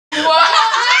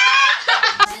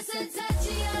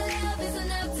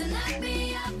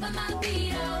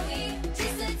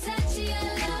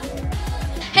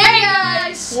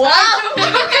Wow!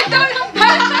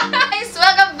 Guys,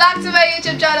 welcome back to my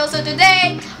YouTube channel. So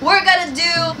today, we're gonna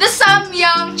do the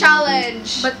SAMYANG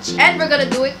challenge. And we're gonna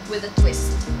do it with a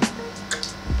twist.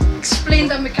 Explain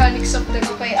the mechanics of the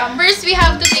okay, first, we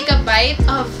have to take a bite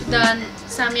of the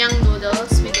SAMYANG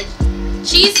noodles with the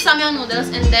cheese SAMYANG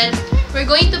noodles, and then we're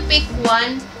going to pick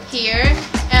one here.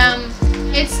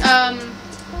 It's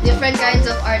different kinds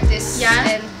of artists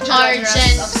and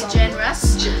genres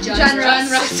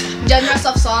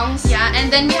of songs. Yeah,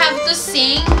 and then we have to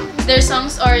sing their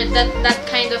songs or that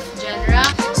kind of genre.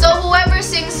 So whoever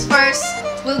sings first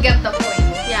will get the point.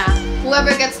 Yeah.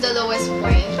 Whoever gets the lowest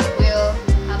point will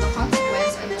have a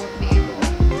consequence and won't be able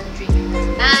to drink.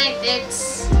 And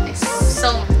it's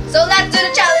so let's do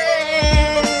the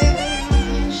challenge.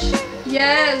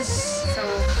 Yes. So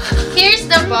here's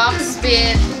the box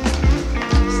with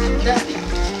the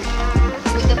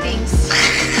things.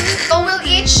 So we'll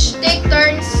each take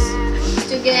turns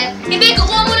to get. Hindi,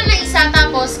 kukuha muna ng isa,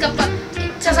 tapos kapag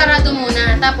sasarado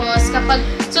muna, tapos kapag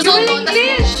susuko, tapos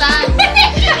buksan.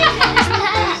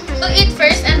 So eat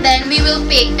first and then we will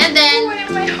pick, and then why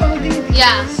am I holding this?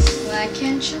 Yeah. Why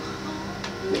can't you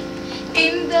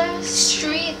in the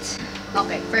street?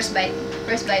 Okay, first bite.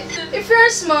 First bite. If you're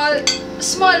smaller.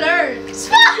 Smaller.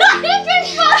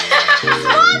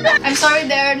 I'm sorry,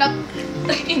 they're not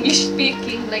English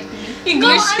speaking like me.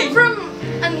 No, I'm from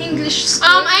an English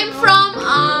school. I'm from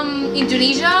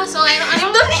Indonesia, so I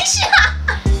don't Indonesia.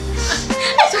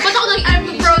 So ba't ako I'm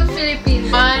from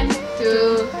Philippines. 1,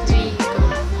 2, 3, go.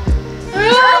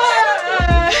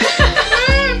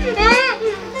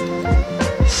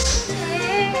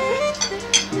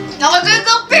 Now we're gonna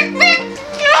go pick.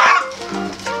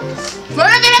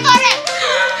 Wala pinapari!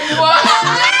 Wow!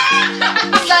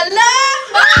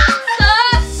 Salamat sa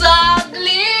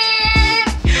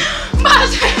saglit!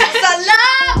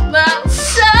 Salamat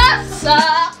sa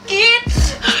sakit!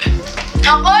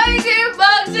 Ako'y di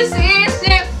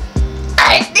magsisisi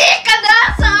ay di ka na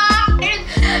sa akin!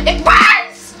 It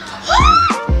burns!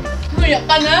 Huyak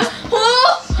ka na?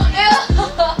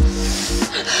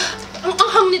 Ang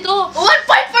anghang nito! 1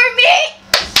 point for me!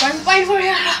 1 point for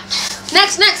Yara!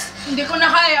 Next! Hindi ko na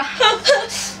kaya.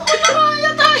 Ako na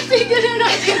kaya tayo! Tignan na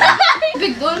natin!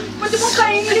 Big doll, pwede mong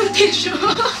kainin yung tissue.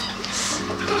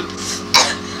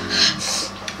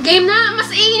 Game na!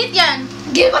 Mas init yan!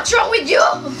 Game, what's wrong with you?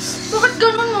 Bakit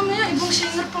ganun mamaya? Ibang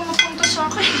singer pa mapunta sa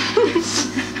akin.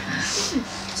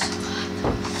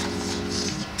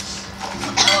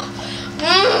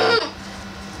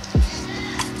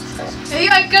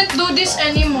 Hey, I can't do this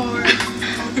anymore.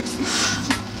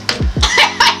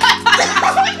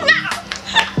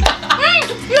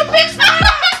 You picked me!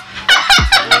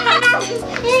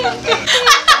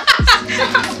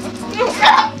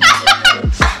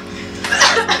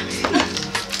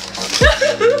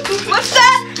 What's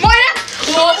that? Moira!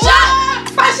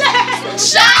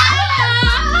 Pasensya!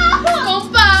 Kung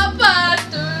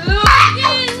papatulugin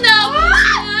na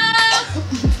muna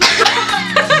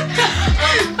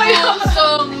ang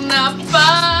pusong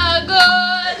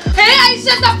napagod. Hey, I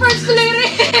said the first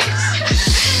lyrics!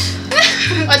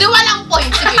 O di walang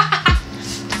point. Sige.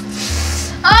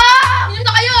 Yun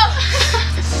na kayo!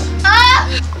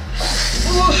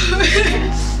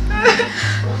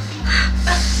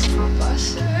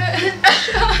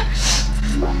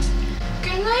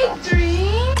 Can I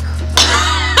drink?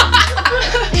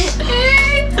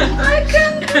 Hey, I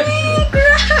can't drink,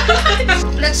 right?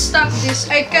 Let's stop this.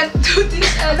 I can't do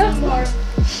this anymore.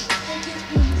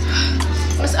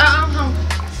 Mas aanghang.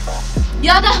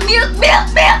 Yada, milk!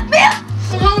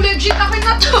 Mukhang legit akin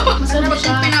na to. Masarap Ano ba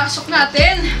siya. itong pinasok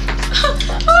natin?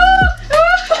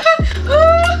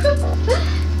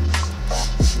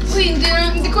 Uy,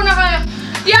 hindi ko na kaya.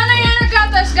 Yana,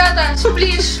 gatas,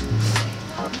 please.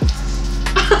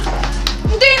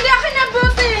 Hindi, akin na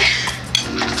bote.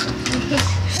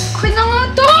 Akin na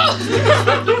nga to.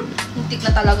 Muntik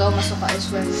na talaga ako masuka, I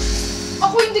swear.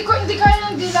 Ako hindi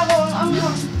kaya ng dila ko ang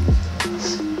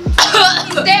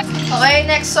Hindi. Okay,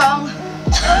 next song.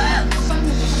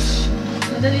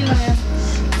 Madali lang yan.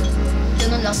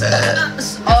 Ganun lang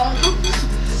song.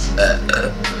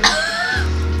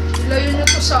 Ilayo niyo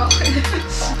to sa akin.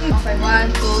 Okay, 1,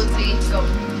 2, 3, go.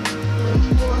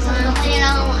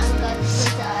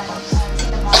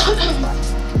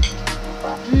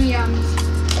 Yummy.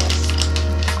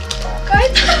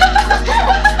 Kahit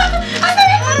Ano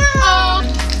yun?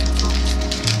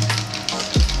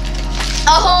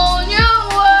 A whole new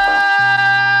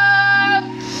world,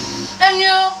 a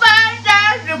new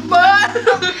fantasy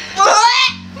world.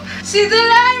 see the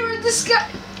light with the sky.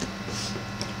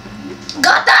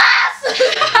 Gatas!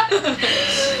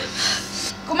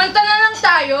 Kumanta na lang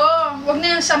tayo. Huwag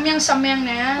na yung samyang-samyang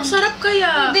na yan. Masarap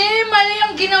kaya. Hindi, mali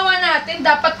yung ginawa natin.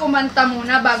 Dapat kumanta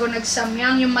muna bago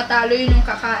nagsamyang. Yung matalo yun yung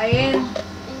kakain.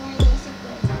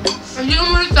 Hindi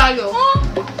umulit tayo. Oh.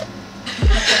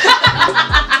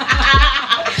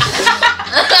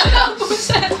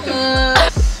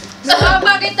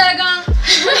 Bakit talagang...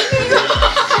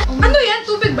 ano yan?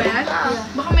 Tubig ba yan?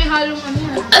 Baka may halong ano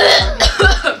yan.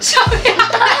 Sorry.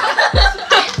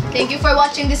 Thank you for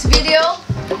watching this video.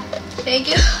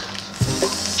 Thank you.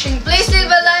 Please leave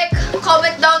a like,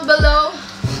 comment down below,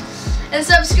 and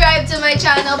subscribe to my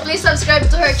channel. Please subscribe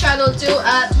to her channel too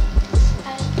at...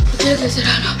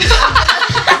 subscribe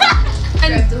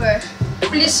to her.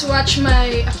 Please watch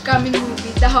my upcoming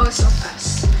movie, The House of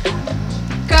Us.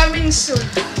 Coming soon.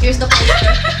 Here's the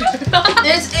poster.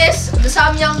 This is the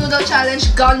Samyang Noodle Challenge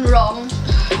gone wrong.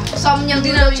 Samyang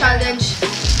Noodle Challenge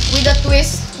with a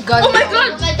twist gone wrong. Oh my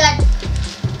god! Oh my god!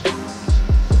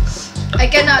 I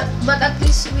cannot, but at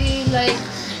least we like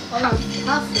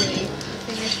halfway.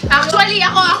 Actually,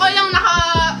 ako yung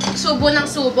nakasubo ng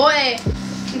subo eh.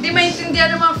 Hindi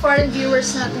maintindihan ng mga foreign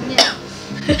viewers natin yan.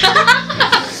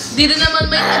 Di na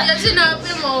naman may yan sinabi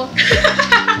mo.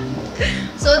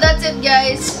 So that's it,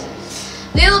 guys.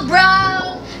 Little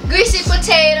Brown Greasy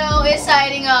Potato is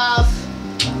signing off.